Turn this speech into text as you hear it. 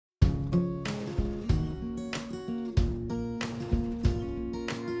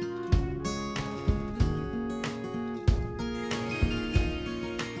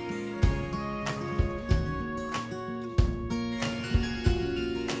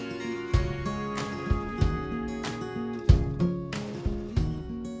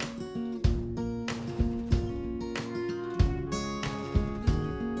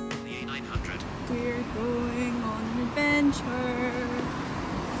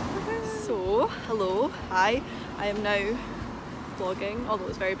hello, hi. I am now vlogging, although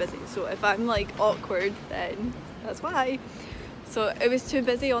it's very busy, so if I'm like awkward then that's why. So it was too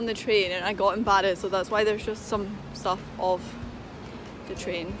busy on the train and I got embarrassed, so that's why there's just some stuff off the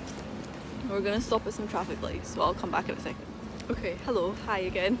train. We're gonna stop at some traffic lights, so I'll come back in a second. Okay, hello, hi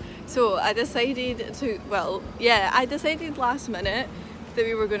again. So I decided to, I decided last minute that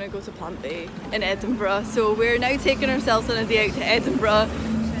we were going to go to Plant Bay in Edinburgh. So we're now taking ourselves on a day out to Edinburgh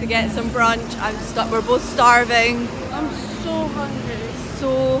to get some brunch. We're both starving. I'm so hungry.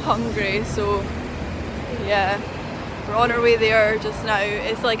 So hungry. So yeah, we're on our way there just now.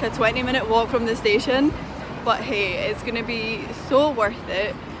 It's like a 20-minute walk from the station, but hey, it's going to be so worth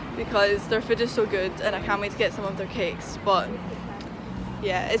it because their food is so good and I can't wait to get some of their cakes. But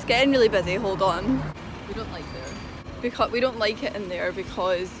yeah, it's getting really busy. Hold on. We don't like there. Because we don't like it in there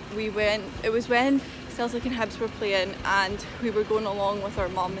because it was when Celtic and Hibs were playing and we were going along with our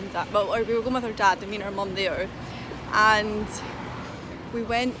mum and dad, we were going with our dad and me and our mum there, and we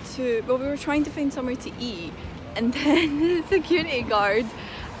were trying to find somewhere to eat, and then the security guard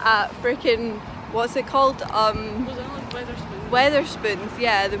at freaking, what's it called? Was it like Wetherspoons? Wetherspoons,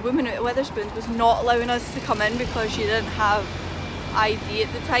 yeah, the woman at Wetherspoons was not allowing us to come in because she didn't have ID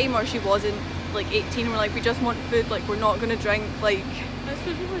at the time, or she wasn't like 18. We're like, we just want food, like we're not gonna drink, like. It's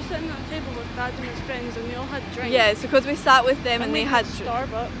because we were sitting at a table with Dad and his friends and they all had drinks. Yeah, so because we sat with them and they had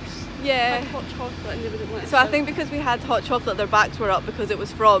Starbucks. Yeah. Had hot chocolate and they wouldn't let us So I out. think because we had hot chocolate, their backs were up because it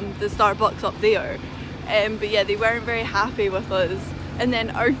was from the Starbucks up there. But yeah, they weren't very happy with us. And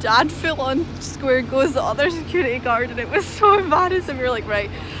then our dad full on square goes the other security guard, and it was so embarrassing. We were like, right,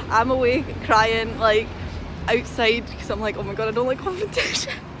 I'm awake crying like outside because I'm like, oh my god, I don't like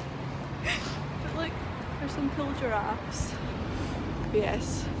confrontation. But like, there's some pill giraffes. But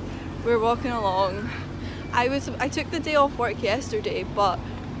yes, we're walking along. I took the day off work yesterday, but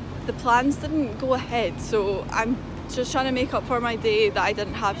the plans didn't go ahead, so I'm just trying to make up for my day that I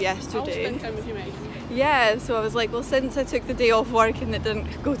didn't have yesterday. I'll spend time with you, mate. Yeah, so I was like, well, since I took the day off work and it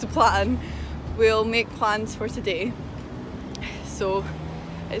didn't go to plan, we'll make plans for today. So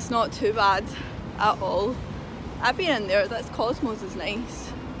it's not too bad at all. I've been in there. That's Cosmos is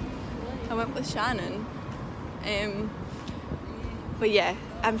nice. I went with Shannon. But yeah,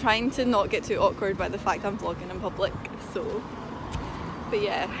 I'm trying to not get too awkward by the fact I'm vlogging in public. So, but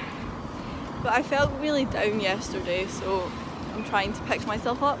yeah. But I felt really down yesterday, so I'm trying to pick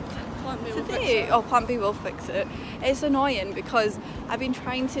myself up today. Oh, Plant Bay will fix it. It's annoying because I've been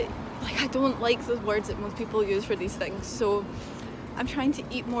trying to, like, I don't like the words that most people use for these things, so I'm trying to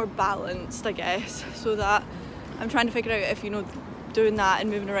eat more balanced, I guess, so that I'm trying to figure out if, you know, doing that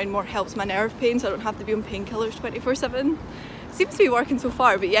and moving around more helps my nerve pain so I don't have to be on painkillers 24/7. Seems to be working so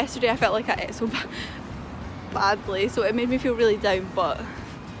far, but yesterday I felt like I ate so badly, so it made me feel really down. But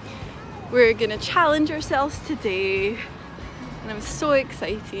we're gonna challenge ourselves today and I'm so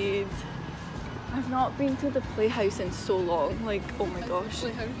excited. I've not been to the Playhouse in so long, like, oh my gosh.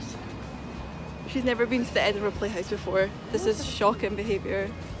 Playhouse. She's never been to the Edinburgh Playhouse before. This is shocking behaviour.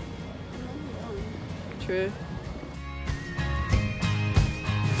 True.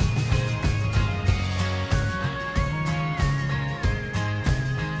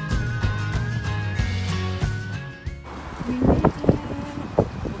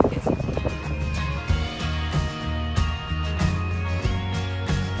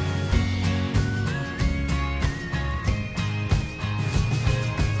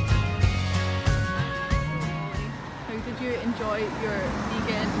 Enjoy your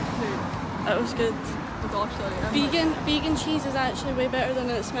vegan food. That was good. Oh gosh, sorry. Vegan cheese is actually way better than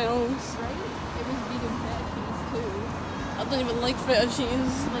it smells. Right? It was vegan feta cheese too. I don't even like feta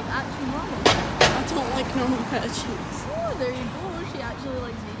cheese. Like actually normal. I don't like normal feta cheese. Oh, there you go. She actually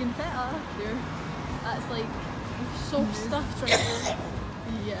likes vegan feta. There. That's like So stuffed right there.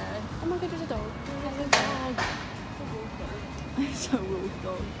 Yeah. Oh my god, there's a dog. There's a dog. It's a rogue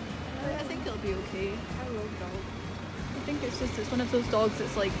dog. I think it'll be okay. A rogue dog. I think it's one of those dogs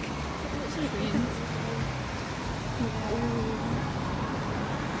that's like trained.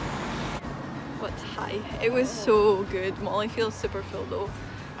 But hi, it was so good. Molly feels super full though.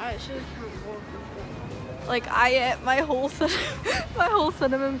 I actually can't walk. Like I ate my whole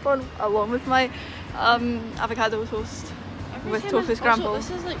cinnamon bun along with my avocado toast with tofu scramble.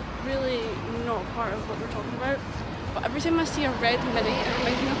 Also, this is like really not part of what we're talking about. But every time I see a red mini, it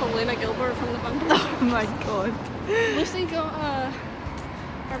reminds me of Elena Gilbert from the band. Oh my god. Lucy got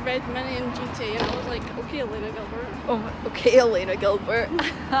a red mini in GT and I was like, okay Elena Gilbert. Oh my, okay Elena Gilbert.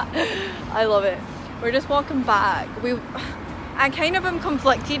 I love it. We're just walking back. I kind of am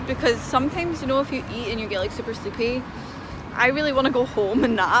conflicted because sometimes, you know, if you eat and you get like super sleepy, I really want to go home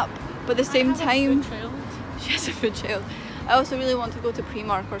and nap. But at the same time, food child. she has a food child. I also really want to go to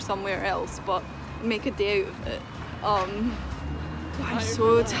Primark or somewhere else, but make a day out of it. I'm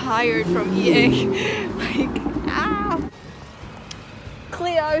so tired from eating. Like, ah!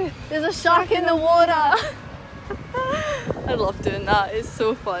 Cleo, there's a shark in the water! I love doing that, it's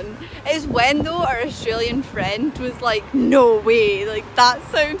so fun. It's when though our Australian friend was like, no way, like that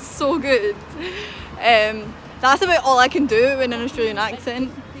sounds so good. That's about all I can do in an Australian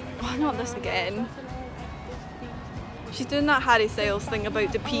accent. Oh, not this again. She's doing that Harry Styles thing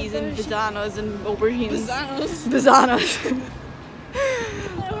about the peas and bananas and aubergines. Bananas.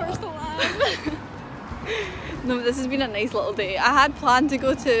 No, this has been a nice little day. I had planned to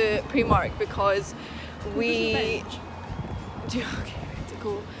go to Primark because we have to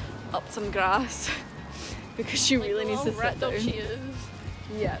go up some grass because she really needs to sit down. She is.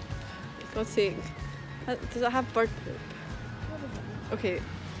 Yeah. God's sake. Does it have bird poop? Okay.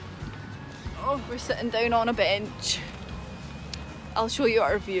 Oh, we're sitting down on a bench. I'll show you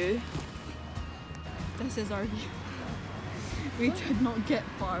our view. This is our view. We did not get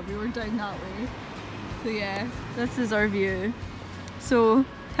far, we were down that way. So yeah, this is our view. So,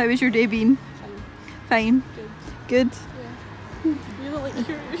 how has your day been? Fine. Good? Yeah. You look like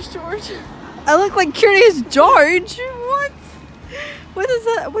Curious George. I look like Curious George? What? What is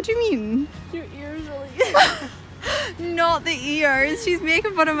that? What do you mean? Your ears are like... Not the ears. She's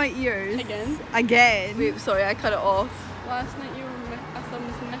making fun of my ears. Again. Wait, sorry, I cut it off. Last night you were a thumb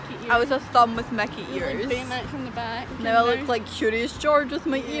with Mickey ears. I was a thumb with Mickey You ears. look Baymax from the back. Now I look like Curious George with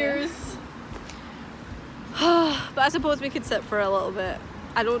my ears. But I suppose we could sit for a little bit.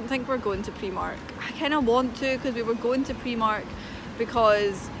 I don't think we're going to Primark. I kind of want to because we were going to Primark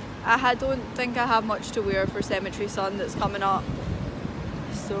because I don't think I have much to wear for Cemetery Sun that's coming up.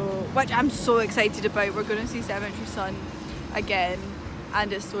 So, which I'm so excited about. We're going to see Cemetery Sun again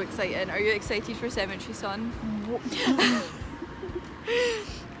and it's so exciting. Are you excited for Cemetery Sun?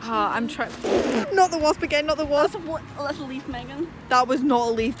 I'm trying. Not the wasp again, not the wasp. That's a leaf, Megan. That was not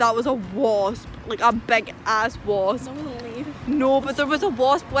a leaf, that was a wasp. Like a big ass wasp. That was a leaf. No, but there was a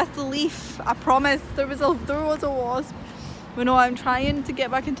wasp with the leaf. I promise. There was a wasp. But no, I'm trying to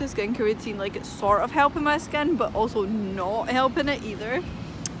get back into a skincare routine. Like it's sort of helping my skin, but also not helping it either.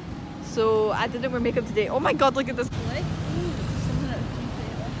 So I didn't wear makeup today. Oh my god, look at this.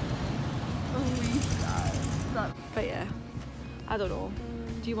 But yeah, I don't know.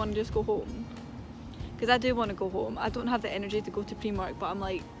 Do you want to just go home? Because I do want to go home. I don't have the energy to go to Primark, but I'm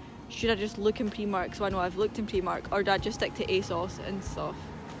like, should I just look in Primark so I know I've looked in Primark, or do I just stick to ASOS and stuff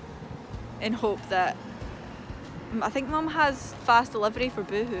in hope that... I think Mum has fast delivery for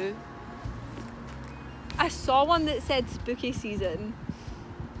Boohoo. I saw one that said spooky season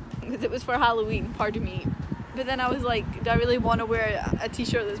because it was for Halloween, pardon me. But then I was like, do I really want to wear a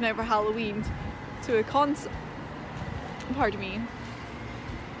t-shirt that's meant for Halloween to a concert? Pardon me.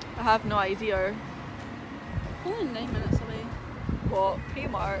 I have no idea. Only 9 minutes away. What?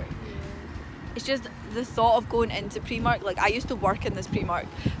 Primark? It's just the thought of going into Primark. Like I used to work in this Primark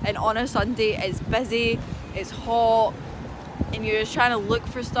and on a Sunday it's busy, it's hot, and you're just trying to look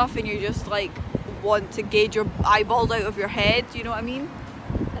for stuff and you just like want to gauge your eyeballs out of your head, do you know what I mean?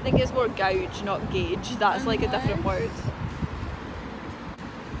 I think it's more gouge, not gauge. That's like a different word.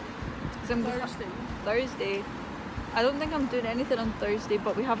 Thursday. I don't think I'm doing anything on Thursday,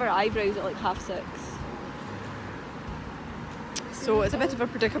 but we have our eyebrows at like 6:30. So it's a bit of a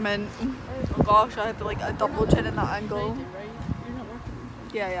predicament. Oh gosh, I have like a double chin in that angle. Friday, right? You're not working.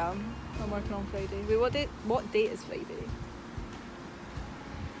 Yeah, I am. I'm working on Friday. Wait, what date is Friday?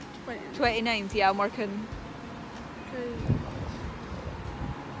 29th, yeah, I'm working.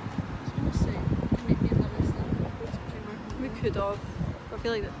 We could have. I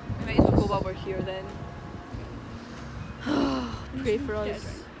feel like we might as well go while we're here then. Pray for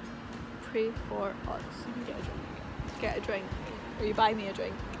us. Pray for us. You can get a drink. Get a drink. Or you buy me a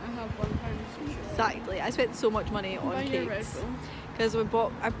drink. I have £1. Exactly. I spent so much money on cakes. Because I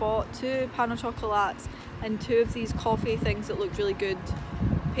bought 2 pain au chocolats and 2 of these coffee things that looked really good,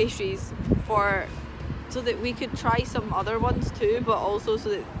 pastries, so that we could try some other ones too, but also so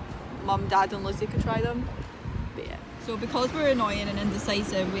that Mum, Dad and Lucy could try them. But yeah. So because we're annoying and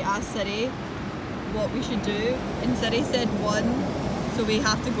indecisive, we asked Siri what we should do, and Siri said 1, so we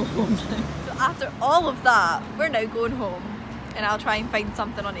have to go home now. So after all of that, we're now going home, and I'll try and find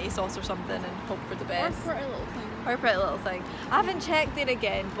something on ASOS or something and hope for the best. Or Pretty Little Thing. Or Pretty Little Thing. I haven't checked it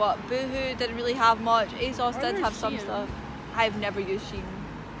again, but Boohoo didn't really have much. ASOS did have some stuff. I've never used Shein,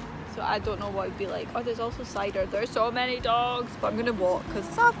 So I don't know what it'd be like. Oh, there's also cider. There's so many dogs, but I'm gonna walk because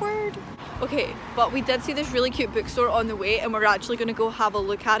it's awkward. Okay, but we did see this really cute bookstore on the way and we're actually gonna go have a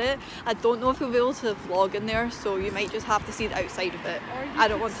look at it. I don't know if we'll be able to vlog in there, so you might just have to see the outside of it. I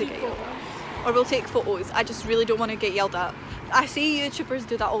don't want to get yelled at. Or we'll take photos. I just really don't want to get yelled at. I see YouTubers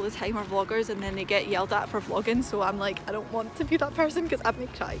do that all the time, or vloggers, and then they get yelled at for vlogging, so I'm like, I don't want to be that person because I may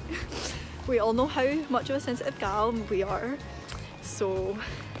cry. We all know how much of a sensitive gal we are, so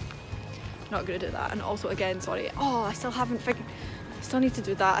not gonna do that. And also, again, sorry, oh, I still haven't figured, I still need to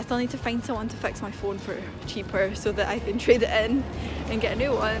do that. I still need to find someone to fix my phone for cheaper so that I can trade it in and get a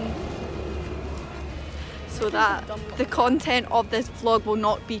new one, so that the content of this vlog will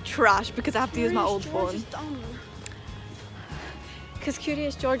not be trash because I have to use my old phone. Because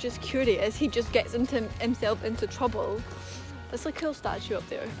Curious George is curious, he just gets himself into trouble. There's a cool statue up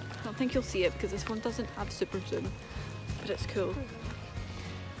there. I don't think you'll see it because this one doesn't have super zoom, but it's cool.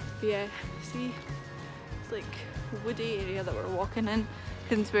 But yeah, see, it's like a woody area that we're walking in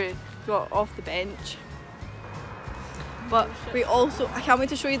since we got off the bench. But we also, I can't wait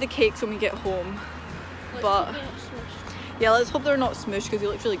to show you the cakes when we get home. But yeah, let's hope they're not smushed because they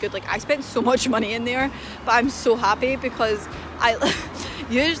look really good. Like, I spent so much money in there, but I'm so happy because I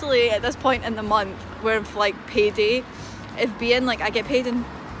usually at this point in the month where like payday, if being like I get paid in,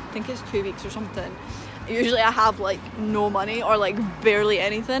 I think it's 2 weeks or something, usually I have like no money or like barely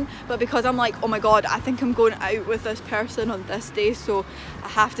anything. But because I'm like, oh my god, I think I'm going out with this person on this day, so I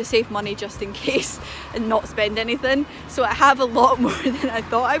have to save money just in case and not spend anything, so I have a lot more than I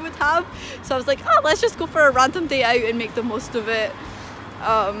thought I would have. So I was like, oh, let's just go for a random day out and make the most of it.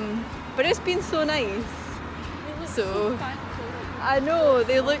 But it's been so nice. So I know,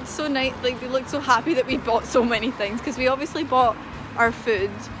 they looked so nice, like they looked so happy that we bought so many things, because we obviously bought our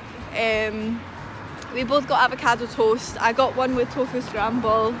food. We both got avocado toast. I got one with tofu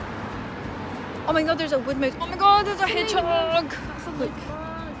scramble. Oh my god, there's a wood mouse. Oh my god, there's a hedgehog. That's a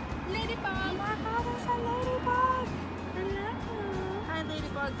ladybug. Ladybug. Oh my god, there's a ladybug. Hello. Hi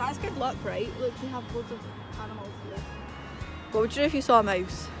ladybug. That's good luck, right? Look, we have loads of animals here. What would you do if you saw a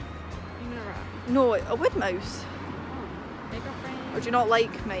mouse? You mean a rat? No, a wood mouse. Oh, bigger friend. Or do you not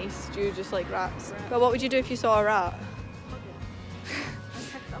like mice? Do you just like rats? But what would you do if you saw a rat?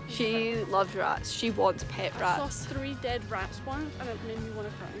 She loves rats. She wants pet rats. I saw 3 dead rats once and it made me want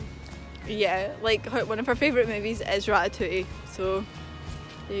to cry. Yeah, like one of her favourite movies is Ratatouille, so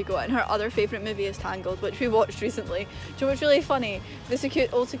there you go. And her other favourite movie is Tangled, which we watched recently. Do you know what's really funny? The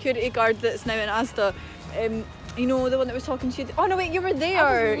old security guard that's now in Asda, you know, the one that was talking to you. Oh no, wait, you were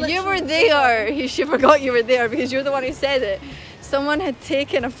there. You were there. She forgot you were there because you're the one who said it. Someone had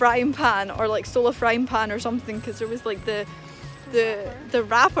taken a frying pan or like stole a frying pan or something, because there was like the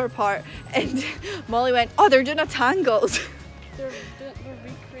wrapper part, and Molly went, oh, they're doing a Tangled.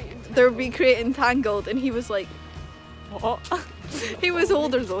 They're recreating Tangled, and he was like, what? He was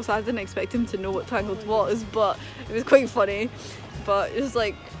older though, so I didn't expect him to know what Tangled was, but it was quite funny. But it was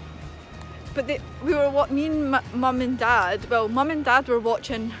like, but we were me and mum and dad, well, mum and dad were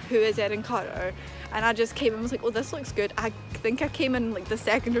watching Who is Erin Carter, and I just came and was like, oh, this looks good. I think I came in like the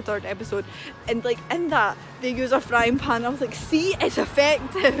 2nd or 3rd episode, and like in that they use a frying pan. I was like, see, it's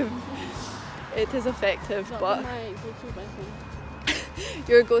effective. It is effective. But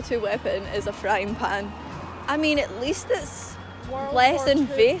your go-to weapon is a frying pan. I mean, at least it's less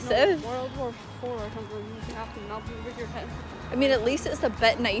invasive. World War IV or something, you have to melt it with your head. I mean, at least it's a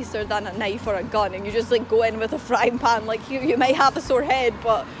bit nicer than a knife or a gun, and you just like go in with a frying pan. Like you might have a sore head,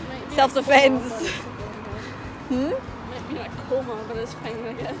 but self-defense. Might be like a coma, but it's fine,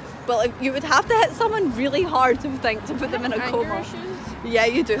 I guess. But like, you would have to hit someone really hard to put them in a coma. Issues? Yeah,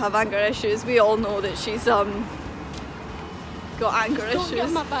 you do have anger issues. We all know that she's got anger issues. Don't get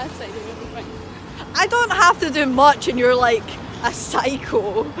on my bad side of everything. I don't have to do much, and you're like a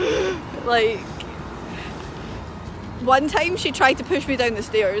psycho. Like, one time she tried to push me down the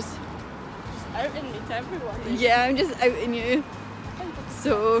stairs. Just outing me to everyone. Yeah, I'm just outing you.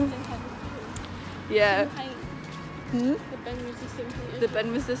 So, yeah. The bin was the same height. The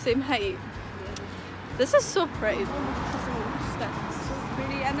bin was the same height. This is so pretty. So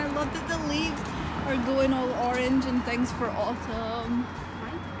Pretty, and I love that the leaves are going all orange and things for autumn.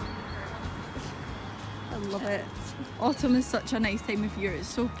 I love it. Autumn is such a nice time of year. It's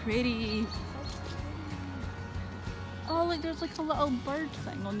so pretty. Oh, look, there's like a little bird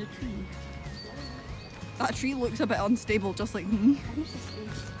thing on the tree. That tree looks a bit unstable, just like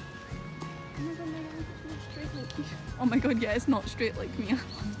oh my god, yeah, it's not straight like me. I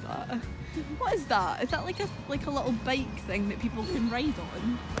love that. What is that? Is that like a little bike thing that people can ride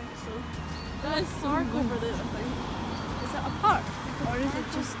on? I think so. That is so over there, I think. Is it a park? Or is it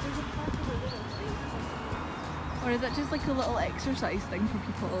just, There's a park over there. or is it just like a little exercise thing for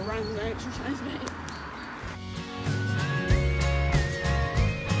people? Random exercise, mate.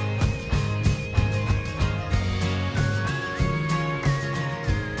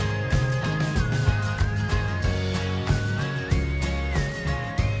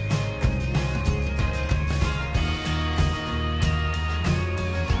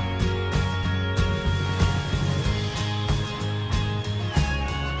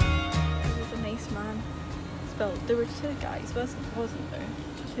 Well, there were two guys, wasn't there?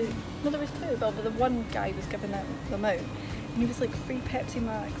 Two. No, there was two. Well, but the one guy was giving them out, and he was like free Pepsi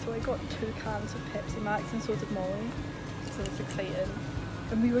Max. So I got 2 cans of Pepsi Max, and so did Molly. So it's exciting.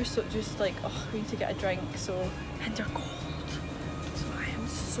 And we were just like, oh, we need to get a drink. So, and they're cold. So I am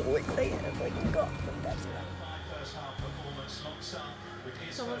so excited. Like, we got the Pepsi Max.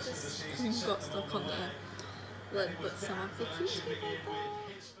 Some of this cream got stuck on the lid, but some of the juice we got.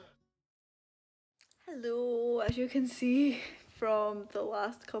 Hello, as you can see from the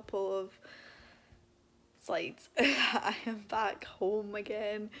last couple of slides, I am back home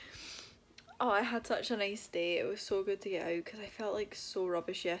again. Oh, I had such a nice day. It was so good to get out because I felt like so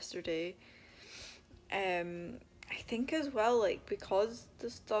rubbish yesterday. I think as well, like, because the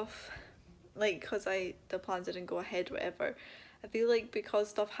stuff, like, because the plans didn't go ahead, whatever, I feel like because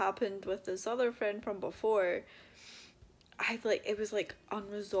stuff happened with this other friend from before, it was like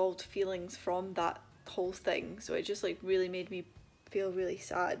unresolved feelings from that whole thing, so it just like really made me feel really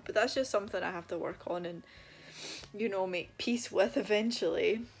sad, but that's just something I have to work on and, you know, make peace with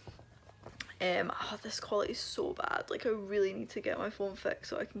eventually. Oh, this quality is so bad. Like, I really need to get my phone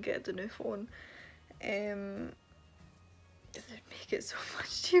fixed so I can get the new phone. It'd make it so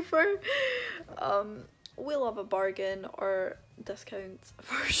much cheaper. We'll have a bargain or discounts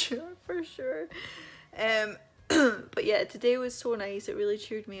for sure. But yeah, today was so nice. It really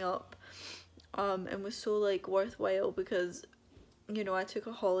cheered me up. And was so like worthwhile because, you know, I took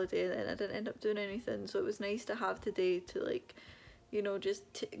a holiday and I didn't end up doing anything, so it was nice to have today to, like, you know,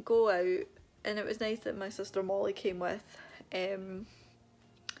 just go out. And it was nice that my sister Molly came with.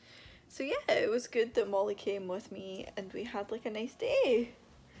 So yeah, it was good that Molly came with me and we had like a nice day.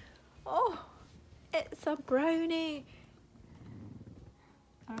 Oh, it's a brownie.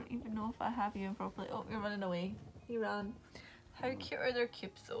 I don't even know if I have you properly. Oh, you're running away. He ran. How cute are their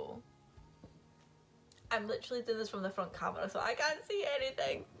cubes though? I'm literally doing this from the front camera, so I can't see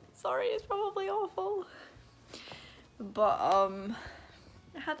anything. Sorry, it's probably awful. But I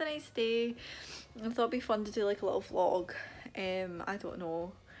had a nice day. I thought it'd be fun to do like a little vlog. I don't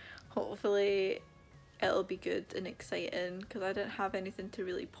know. Hopefully it'll be good and exciting because I didn't have anything to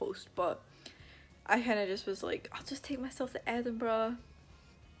really post, but I kind of just was like, I'll just take myself to Edinburgh,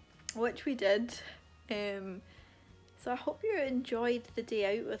 which we did. So I hope you enjoyed the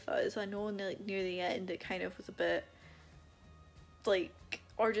day out with us. I know near the end it kind of was a bit like,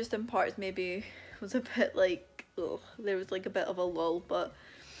 or just in parts maybe was a bit like, ugh, there was like a bit of a lull, but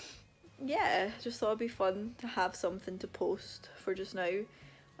yeah, just thought it'd be fun to have something to post for just now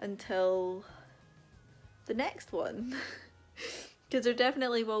until the next one. Because there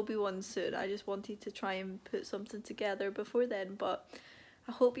definitely will be one soon. I just wanted to try and put something together before then, but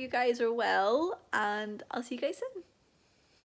I hope you guys are well and I'll see you guys soon.